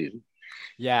off the season.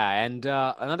 Yeah, and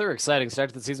another exciting start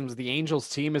to the season was the Angels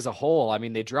team as a whole. I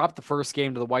mean, they dropped the first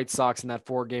game to the White Sox in that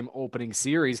 4-game opening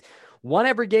series, won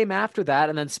every game after that,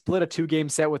 and then split a 2-game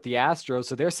set with the Astros.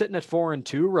 So they're sitting at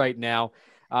 4-2 right now.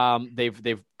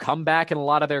 They've come back in a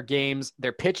lot of their games.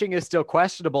 Their pitching is still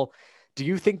questionable. Do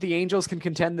you think the Angels can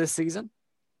contend this season?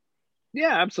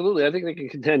 Yeah, absolutely. I think they can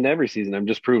contend every season. I'm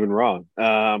just proven wrong.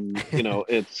 You know,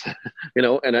 it's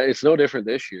and it's no different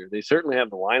this year. They certainly have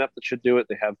the lineup that should do it.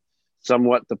 They have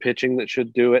somewhat the pitching that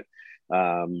should do it.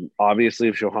 Obviously,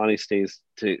 if Shohei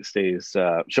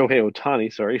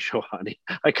Ohtani, Shohei,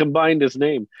 I combined his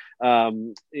name.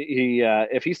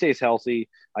 If he stays healthy,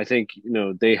 I think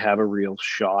they have a real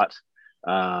shot.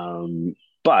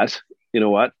 But you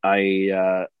know what?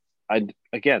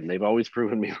 Again, they've always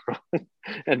proven me wrong,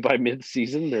 and by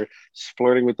mid-season they're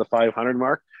flirting with the 500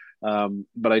 mark.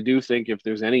 But I do think if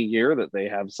there's any year that they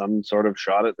have some sort of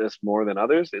shot at this more than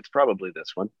others, it's probably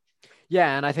this one.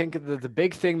 Yeah, and I think the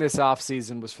big thing this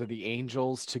offseason was for the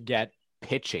Angels to get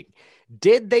pitching.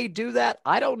 Did they do that?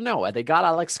 I don't know. They got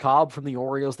Alex Cobb from the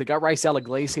Orioles. They got Raisel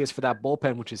Iglesias for that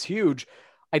bullpen, which is huge.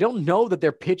 I don't know that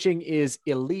their pitching is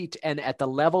elite and at the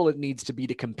level it needs to be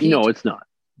to compete. No, it's not.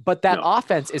 But that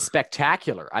offense is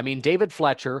spectacular. I mean, David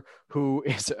Fletcher, who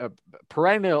is a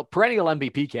perennial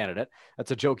MVP candidate.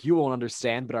 That's a joke you won't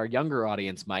understand, but our younger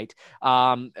audience might.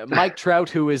 Mike Trout,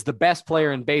 who is the best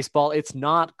player in baseball. It's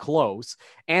not close.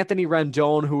 Anthony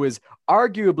Rendon, who is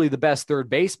arguably the best third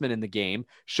baseman in the game.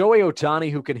 Shohei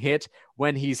Ohtani, who can hit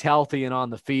when he's healthy and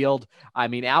on the field. I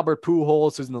mean, Albert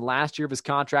Pujols, who's in the last year of his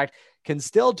contract, can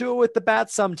still do it with the bat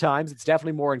sometimes. It's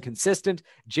definitely more inconsistent.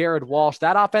 Jared Walsh,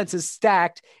 that offense is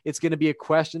stacked. It's going to be a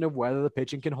question of whether the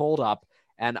pitching can hold up.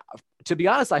 And to be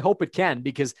honest, I hope it can,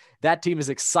 because that team is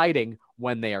exciting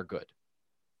when they are good.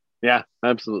 Yeah,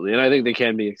 absolutely. And I think they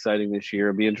can be exciting this year.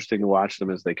 It'll be interesting to watch them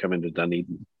as they come into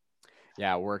Dunedin.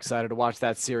 Yeah, we're excited to watch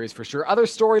that series for sure. Other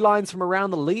storylines from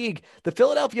around the league. The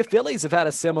Philadelphia Phillies have had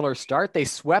a similar start. They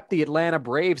swept the Atlanta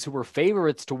Braves, who were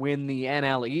favorites to win the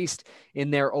NL East in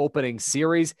their opening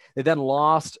series. They then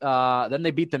lost. Then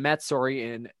they beat the Mets,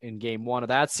 in game one of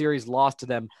that series, lost to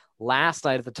them last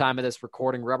night at the time of this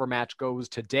recording. Rubber match goes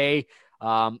today.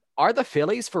 Are the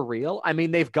Phillies for real? I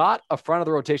mean, they've got a front of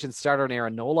the rotation starter in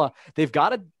Aaron Nola. They've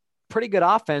got a pretty good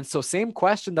offense. So same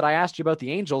question that I asked you about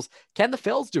the Angels. Can the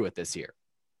Phils do it this year?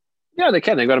 Yeah, they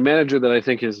can. They've got a manager that I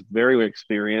think is very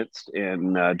experienced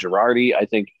in Girardi. I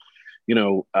think,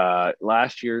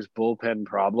 last year's bullpen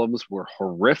problems were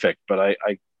horrific, but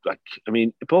I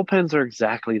mean, bullpens are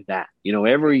exactly that.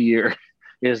 Every year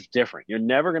is different. You're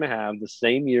never going to have the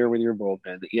same year with your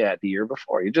bullpen that you had the year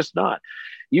before. You're just not.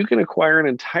 You can acquire an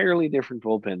entirely different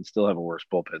bullpen and still have a worse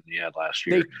bullpen than you had last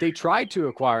year. They tried to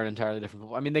acquire an entirely different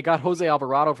bullpen. I mean, they got Jose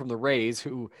Alvarado from the Rays,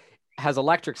 who has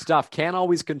electric stuff, can't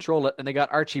always control it. And they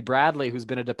got Archie Bradley, who's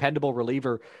been a dependable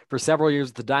reliever for several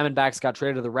years. The Diamondbacks got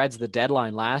traded to the Reds at the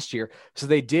deadline last year. So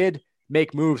they did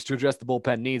make moves to address the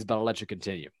bullpen needs, but I'll let you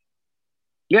continue.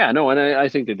 Yeah, no, and I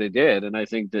think that they did. And I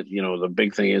think that, the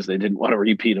big thing is they didn't want a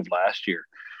repeat of last year.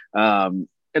 And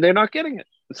they're not getting it.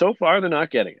 So far, they're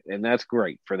not getting it. And that's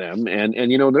great for them. And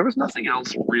there was nothing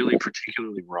else really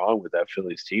particularly wrong with that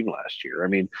Phillies team last year. I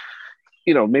mean,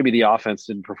 maybe the offense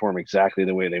didn't perform exactly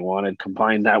the way they wanted.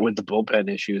 Combine that with the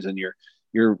bullpen issues, and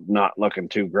you're not looking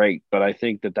too great. But I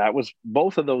think that was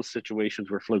both of those situations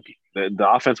were fluky.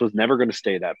 The offense was never going to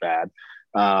stay that bad,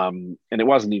 and it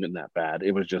wasn't even that bad.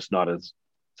 It was just not as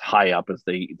high up as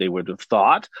they would have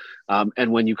thought.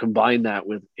 And when you combine that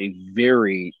with a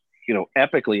very,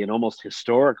 epically and almost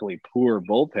historically poor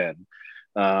bullpen,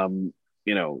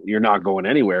 you're not going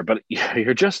anywhere. But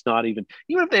you're just not even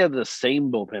if they had the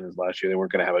same bullpen as last year, they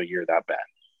weren't going to have a year that bad.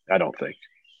 I don't think.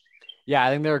 Yeah, I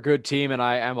think they're a good team, and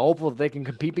I am hopeful that they can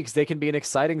compete because they can be an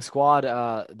exciting squad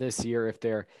this year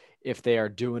if they are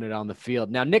doing it on the field.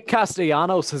 Now, Nick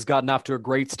Castellanos has gotten off to a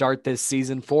great start this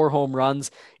season. 4 home runs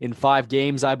in 5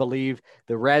 games, I believe.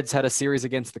 The Reds had a series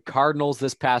against the Cardinals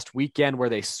this past weekend where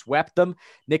they swept them.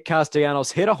 Nick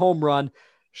Castellanos hit a home run,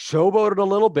 showboated a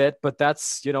little bit, but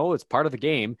that's, it's part of the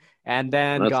game. And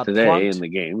then got today plunked in the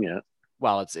game, yeah.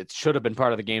 Well, it should have been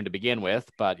part of the game to begin with,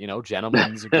 but,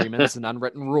 gentlemen's agreements and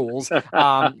unwritten rules. He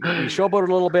showboated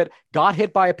a little bit, got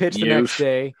hit by a pitch the next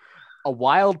day. A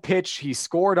wild pitch he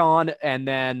scored on and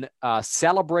then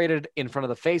celebrated in front of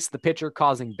the face of the pitcher,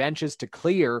 causing benches to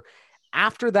clear.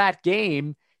 After that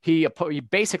game, he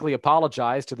basically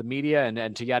apologized to the media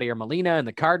and to Yadier Molina and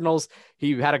the Cardinals.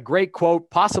 He had a great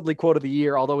quote, possibly quote of the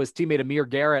year, although his teammate Amir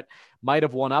Garrett might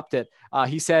have one-upped it.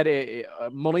 He said,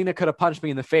 Molina could have punched me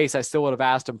in the face. I still would have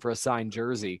asked him for a signed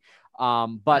jersey.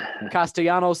 But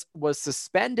Castellanos was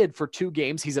suspended for 2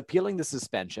 games. He's appealing the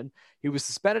suspension. He was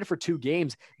suspended for 2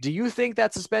 games. Do you think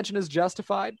that suspension is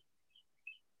justified?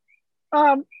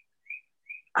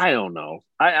 I don't know.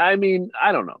 I mean,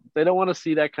 I don't know. They don't want to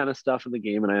see that kind of stuff in the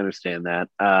game, and I understand that.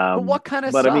 But what kind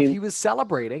of stuff? He was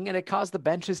celebrating, and it caused the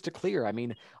benches to clear. I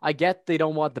mean, I get they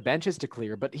don't want the benches to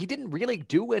clear, but he didn't really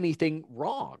do anything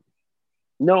wrong.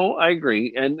 No, I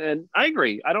agree. And I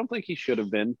agree. I don't think he should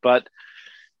have been, but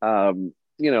I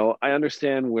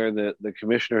understand where the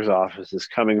commissioner's office is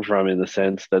coming from in the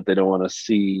sense that they don't want to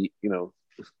see,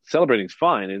 celebrating is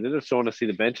fine. And they just don't want to see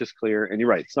the benches clear. And you're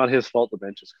right. It's not his fault the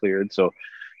bench is cleared. So,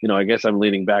 I guess I'm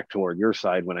leaning back toward your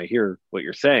side when I hear what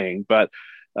you're saying. But,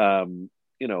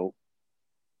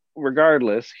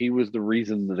 regardless, he was the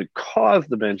reason that it caused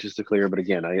the benches to clear. But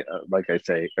again, like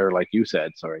you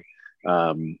said, sorry.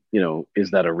 Is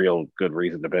that a real good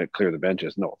reason to clear the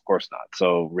benches? No, of course not.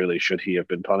 So really, should he have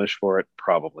been punished for it?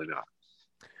 Probably not.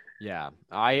 Yeah,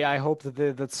 I hope that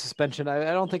the suspension.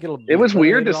 I don't think it'll. It was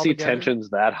weird to see tensions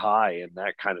that high in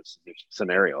that kind of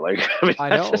scenario. Like I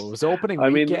know it was opening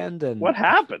weekend, and what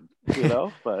happened?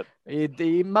 But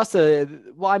he must have.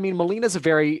 Well, I mean, Molina's a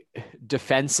very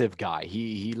defensive guy.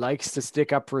 He likes to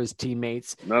stick up for his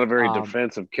teammates. Not a very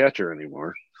defensive catcher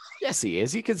anymore. Yes, he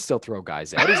is. He can still throw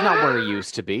guys out. He's not where he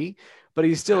used to be, but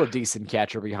he's still a decent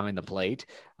catcher behind the plate.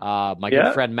 My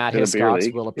good friend Matt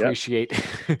Hiscox will appreciate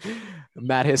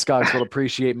Matt Hiscox will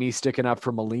appreciate me sticking up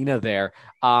for Molina there.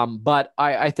 But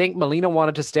I think Molina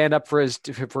wanted to stand up for his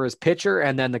pitcher,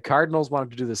 and then the Cardinals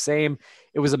wanted to do the same.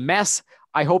 It was a mess.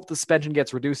 I hope the suspension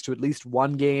gets reduced to at least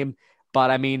 1 game. But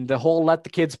I mean, the whole let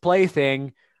the kids play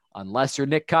thing. Unless you're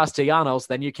Nick Castellanos,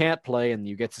 then you can't play and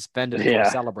you get suspended for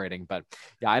celebrating. But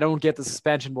I don't get the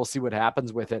suspension. We'll see what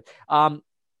happens with it.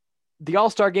 The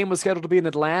All-Star game was scheduled to be in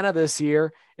Atlanta this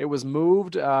year. It was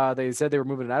moved. They said they were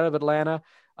moving it out of Atlanta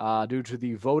due to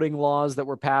the voting laws that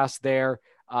were passed there.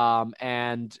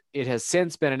 And it has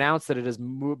since been announced that it has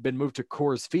been moved to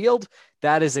Coors Field.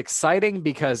 That is exciting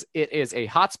because it is a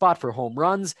hotspot for home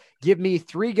runs. Give me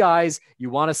 3 guys you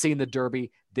want to see in the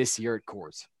Derby this year at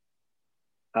Coors.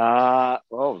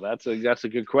 That's a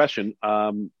good question.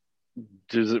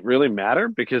 Does it really matter?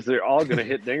 Because they're all going to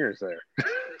hit dingers there.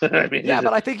 I mean,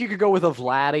 but I think you could go with a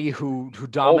Vladdy who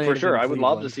dominated. Oh, for sure. I would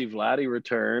love to see Vladdy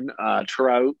return.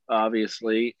 Trout,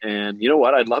 obviously. And you know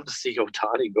what? I'd love to see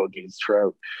Ohtani go against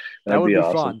Trout. That would be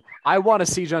awesome. Fun. I want to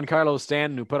see Giancarlo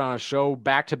Stanton, who put on a show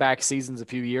back-to-back seasons a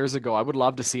few years ago. I would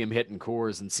love to see him hitting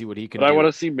Coors and see what he can do. I want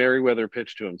to see Merriweather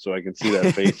pitch to him so I can see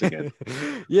that face again.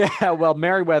 Yeah, well,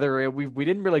 Merriweather, we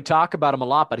didn't really talk about him a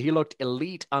lot, but he looked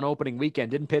elite on opening weekend.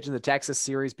 Didn't pitch in the Texas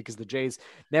series because the Jays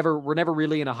were never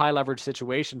really in a high-leverage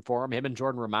situation for him. Him and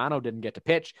Jordan Romano didn't get to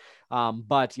pitch.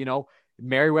 But,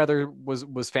 Merriweather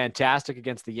was fantastic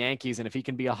against the Yankees, and if he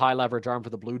can be a high-leverage arm for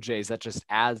the Blue Jays, that just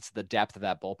adds to the depth of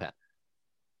that bullpen.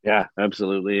 Yeah,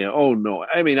 absolutely. Oh no.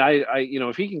 I mean, I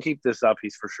if he can keep this up,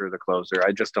 he's for sure the closer.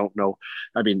 I just don't know.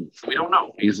 I mean, we don't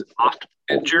know. He's often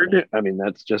injured. I mean,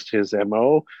 that's just his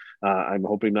MO. I'm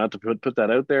hoping not to put that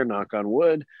out there, knock on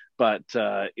wood. But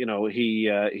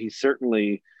he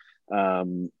certainly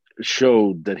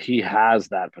showed that he has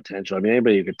that potential. I mean,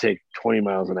 anybody who could take 20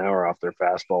 miles an hour off their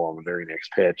fastball on the very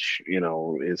next pitch,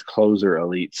 is closer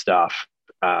elite stuff.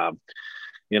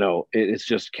 It's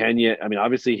just,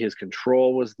 obviously his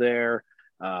control was there.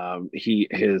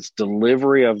 His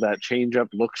delivery of that changeup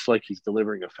looks like he's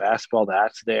delivering a fastball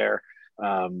that's there.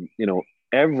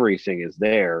 everything is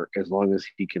there as long as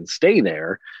he can stay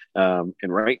there. And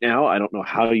right now, I don't know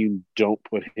how you don't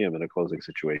put him in a closing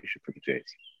situation for the Jays.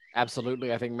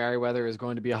 Absolutely. I think Merriweather is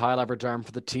going to be a high leverage arm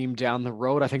for the team down the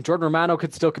road. I think Jordan Romano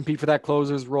could still compete for that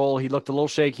closer's role. He looked a little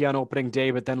shaky on opening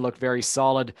day, but then looked very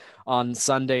solid on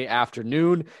Sunday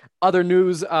afternoon. Other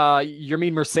news,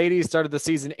 Yermin Mercedes started the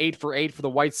season 8 for 8 for the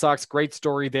White Sox. Great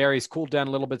story there. He's cooled down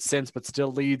a little bit since, but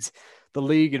still leads the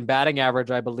league in batting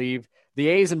average, I believe. The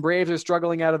A's and Braves are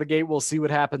struggling out of the gate. We'll see what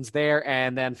happens there.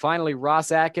 And then finally,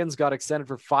 Ross Atkins got extended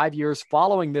for 5 years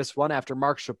following this one after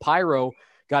Mark Shapiro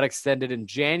got extended in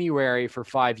January for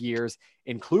 5 years,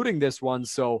 including this one.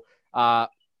 So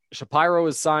Shapiro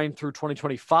is signed through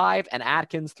 2025 and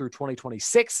Atkins through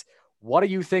 2026. What do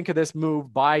you think of this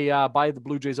move by the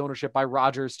Blue Jays ownership, by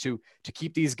Rogers, to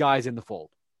keep these guys in the fold?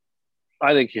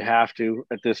 I think you have to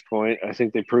at this point. I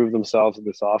think they proved themselves in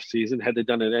this offseason. Had they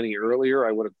done it any earlier,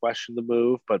 I would have questioned the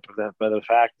move. But by the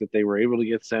fact that they were able to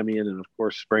get Semien and, of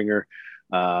course, Springer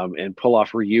and pull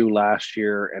off Ryu last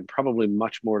year and probably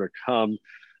much more to come,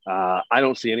 I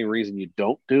don't see any reason you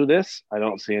don't do this. I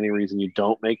don't see any reason you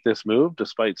don't make this move,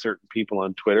 despite certain people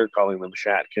on Twitter calling them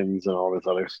Shatkins and all this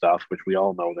other stuff, which we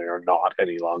all know they are not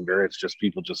any longer. It's just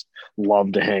people just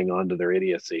love to hang on to their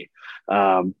idiocy.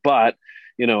 But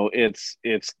you know, it's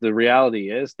the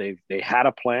reality is they had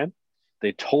a plan.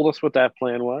 They told us what that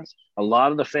plan was. A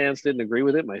lot of the fans didn't agree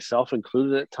with it, myself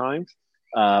included at times.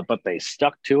 But they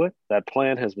stuck to it. That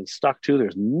plan has been stuck to.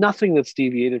 There's nothing that's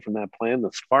deviated from that plan.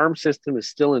 The farm system is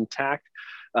still intact.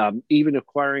 Even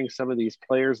acquiring some of these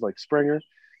players like Springer,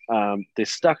 they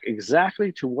stuck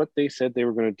exactly to what they said they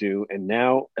were going to do. And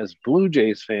now, as Blue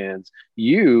Jays fans,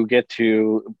 you get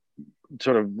to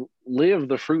sort of live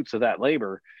the fruits of that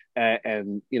labor.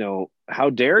 And you know, how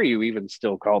dare you even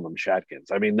still call them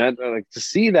Shatkins? I mean, that to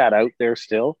see that out there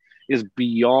still is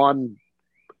beyond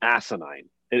asinine.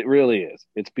 It really is.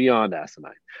 It's beyond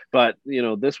asinine. But, you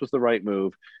know, this was the right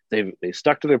move. They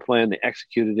stuck to their plan. They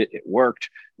executed it. It worked.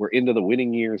 We're into the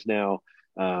winning years now.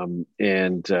 And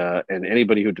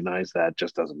anybody who denies that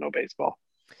just doesn't know baseball.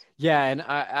 Yeah, and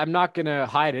I'm not going to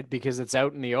hide it because it's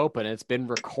out in the open. It's been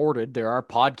recorded. There are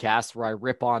podcasts where I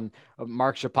rip on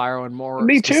Mark Shapiro and more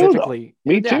specifically.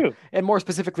 Me too. And more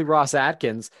specifically Ross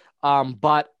Atkins.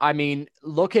 But, I mean,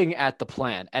 looking at the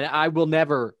plan, and I will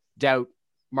never doubt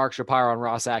Mark Shapiro and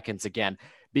Ross Atkins again,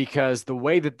 because the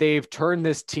way that they've turned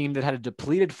this team that had a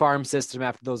depleted farm system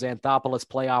after those Anthopoulos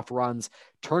playoff runs,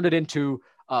 turned it into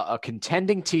a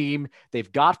contending team. They've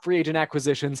got free agent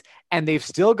acquisitions, and they've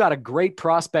still got a great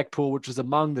prospect pool, which is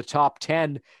among the top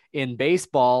 10 in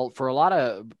baseball for a lot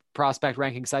of prospect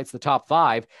ranking sites, the top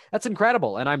 5. That's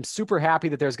incredible. And I'm super happy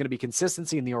that there's going to be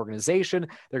consistency in the organization.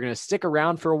 They're going to stick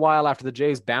around for a while after the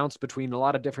Jays bounced between a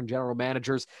lot of different general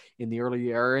managers in the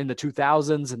in the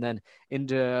 2000s and then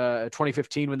into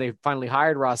 2015 when they finally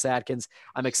hired Ross Atkins.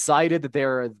 I'm excited that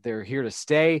they're here to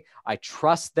stay. I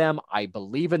trust them. I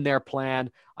believe in their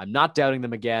plan. I'm not doubting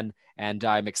them again. And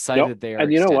I'm excited that they are.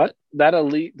 And you know what? That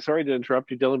elite, sorry to interrupt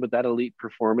you, Dylan, but that elite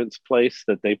performance place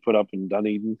that they put up in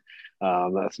Dunedin,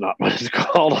 that's not what it's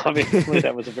called, obviously.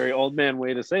 That was a very old man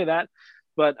way to say that.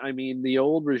 But, I mean, the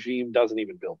old regime doesn't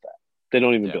even build that. They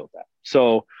don't even build that.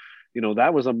 So, you know,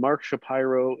 that was a Mark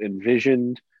Shapiro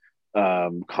envisioned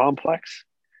complex.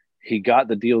 He got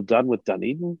the deal done with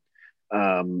Dunedin.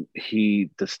 The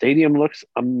stadium looks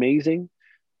amazing.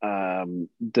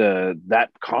 That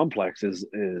complex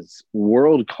is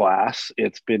world class.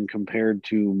 It's been compared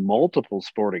to multiple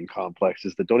sporting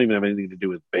complexes that don't even have anything to do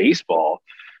with baseball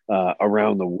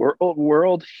around the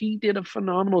world. He did a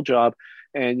phenomenal job.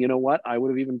 And you know what? I would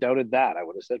have even doubted that. I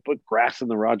would have said, put grass in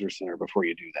the Rogers Center before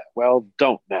you do that. Well,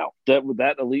 don't now.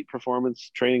 That elite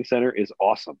performance training center is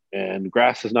awesome. And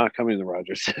grass is not coming to the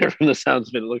Rogers Center from the sounds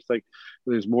of it. It looks like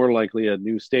there's more likely a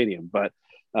new stadium. But,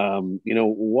 you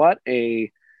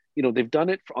know, they've done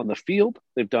it on the field.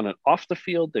 They've done it off the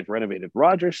field. They've renovated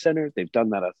Rogers Center. They've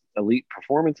done that elite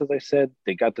performance, as I said.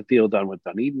 They got the deal done with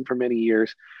Dunedin for many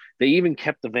years. They even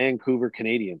kept the Vancouver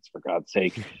Canadians, for God's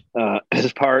sake,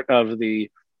 as part of the,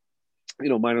 you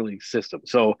know, minor league system.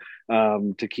 So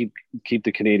to keep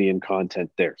the Canadian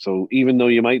content there. So even though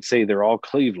you might say they're all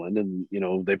Cleveland, and you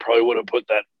know they probably would have put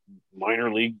that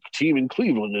minor league team in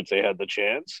Cleveland if they had the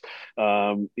chance,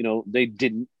 you know, they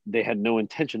didn't. They had no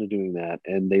intention of doing that,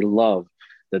 and they love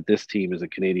that this team is a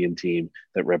Canadian team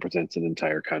that represents an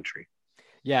entire country.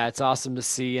 Yeah, it's awesome to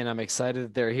see, and I'm excited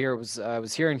that they're here. I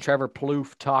was hearing Trevor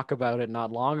Plouffe talk about it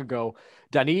not long ago.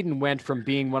 Dunedin went from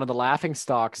being one of the laughing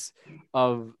stocks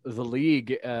of the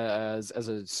league as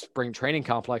a spring training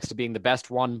complex to being the best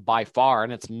one by far,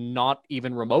 and it's not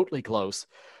even remotely close.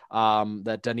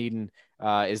 that Dunedin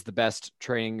is the best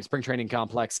spring training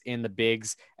complex in the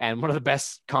bigs and one of the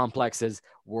best complexes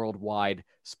worldwide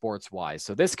sports wise.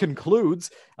 So this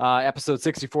concludes episode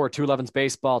 64 of 211's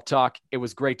Baseball Talk. It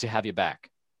was great to have you back.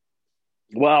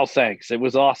 Well, thanks. It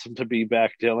was awesome to be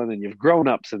back, Dylan, and you've grown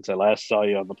up since I last saw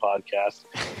you on the podcast,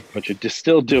 but you're just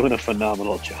still doing a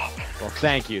phenomenal job. Well,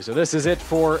 thank you. So this is it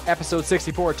for episode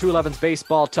 64 of 211's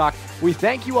Baseball Talk. We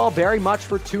thank you all very much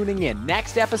for tuning in.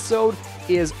 Next episode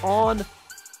is on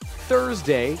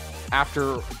Thursday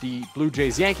after the Blue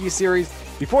Jays-Yankees series,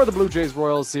 before the Blue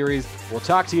Jays-Royals series. We'll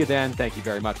talk to you then. Thank you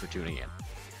very much for tuning in.